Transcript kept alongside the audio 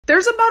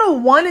There's about a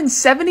 1 in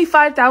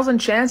 75,000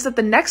 chance that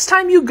the next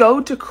time you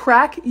go to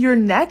crack your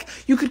neck,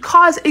 you could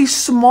cause a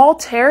small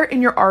tear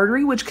in your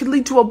artery, which could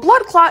lead to a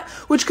blood clot,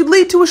 which could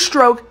lead to a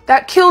stroke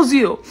that kills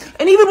you.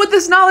 And even with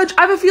this knowledge,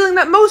 I have a feeling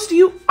that most of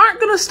you aren't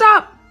gonna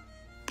stop.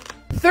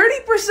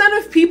 30%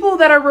 of people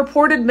that are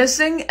reported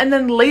missing and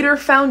then later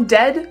found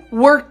dead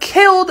were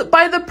killed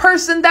by the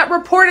person that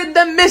reported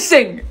them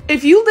missing.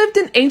 If you lived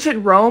in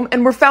ancient Rome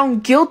and were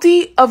found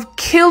guilty of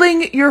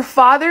killing your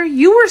father,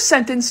 you were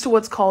sentenced to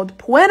what's called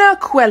pena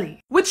quelli,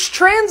 which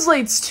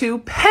translates to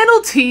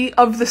penalty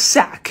of the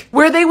sack,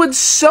 where they would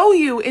sew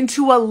you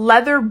into a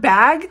leather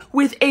bag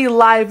with a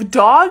live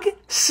dog,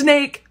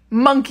 snake,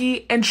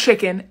 monkey, and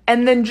chicken,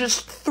 and then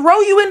just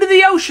throw you into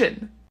the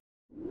ocean.